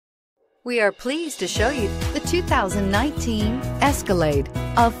We are pleased to show you the 2019 Escalade.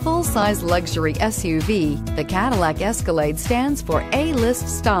 A full-size luxury SUV, the Cadillac Escalade stands for A-list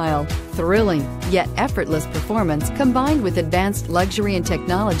style. Thrilling, yet effortless performance combined with advanced luxury and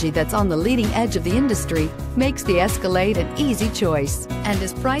technology that's on the leading edge of the industry makes the Escalade an easy choice and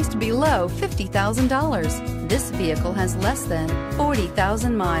is priced below $50,000. This vehicle has less than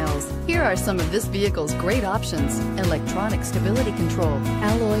 40,000 miles. Here are some of this vehicle's great options: electronic stability control,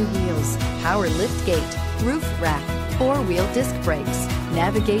 alloy wheels, power liftgate, roof rack, four-wheel disc brakes,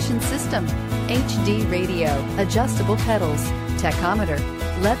 navigation system, HD radio, adjustable pedals, tachometer,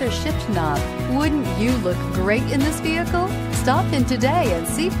 leather shift knob. Wouldn't you look great in this vehicle? Stop in today and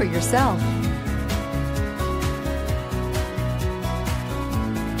see for yourself.